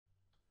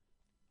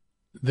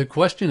The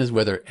question is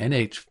whether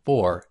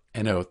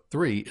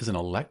NH4NO3 is an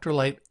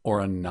electrolyte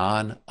or a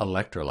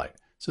non-electrolyte.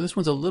 So this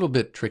one's a little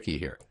bit tricky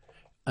here.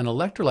 An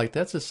electrolyte,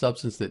 that's a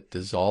substance that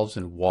dissolves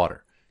in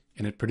water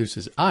and it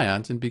produces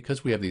ions, and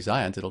because we have these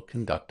ions, it'll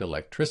conduct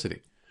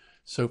electricity.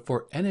 So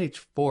for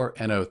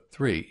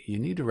NH4NO3, you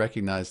need to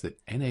recognize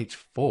that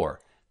NH4,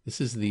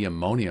 this is the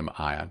ammonium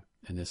ion,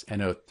 and this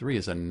NO3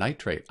 is a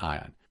nitrate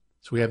ion.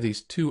 So we have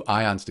these two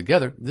ions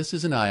together. This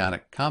is an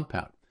ionic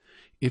compound.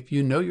 If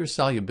you know your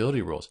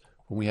solubility rules,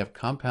 when we have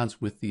compounds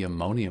with the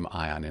ammonium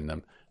ion in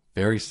them,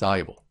 very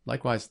soluble.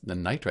 Likewise, the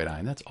nitrate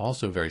ion, that's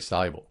also very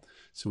soluble.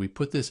 So we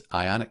put this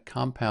ionic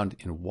compound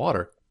in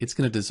water, it's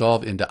going to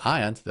dissolve into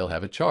ions, they'll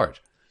have a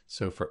charge.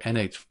 So for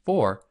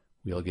NH4,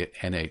 we'll get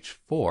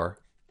NH4,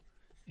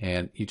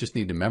 and you just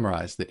need to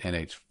memorize that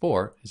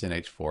NH4 is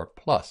NH4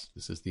 plus.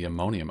 This is the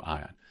ammonium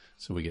ion.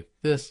 So we get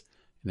this,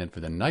 and then for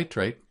the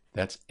nitrate,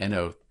 that's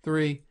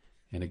NO3,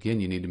 and again,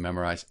 you need to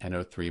memorize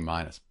NO3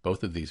 minus.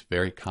 Both of these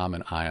very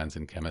common ions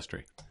in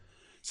chemistry.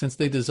 Since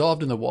they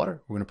dissolved in the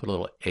water, we're going to put a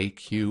little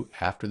AQ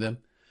after them.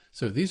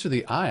 So these are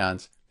the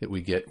ions that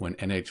we get when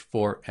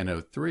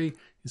NH4NO3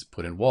 is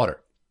put in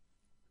water.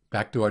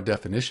 Back to our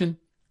definition,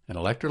 an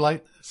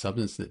electrolyte, a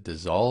substance that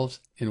dissolves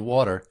in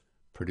water,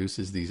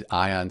 produces these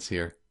ions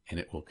here, and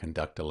it will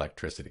conduct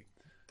electricity.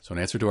 So in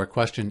answer to our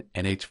question,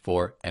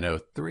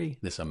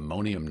 NH4NO3, this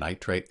ammonium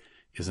nitrate,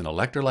 is an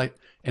electrolyte,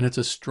 and it's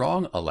a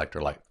strong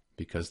electrolyte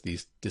because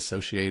these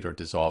dissociate or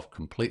dissolve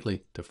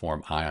completely to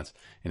form ions,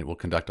 and it will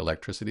conduct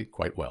electricity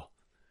quite well.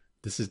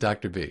 This is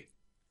Dr. B,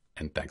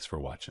 and thanks for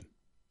watching.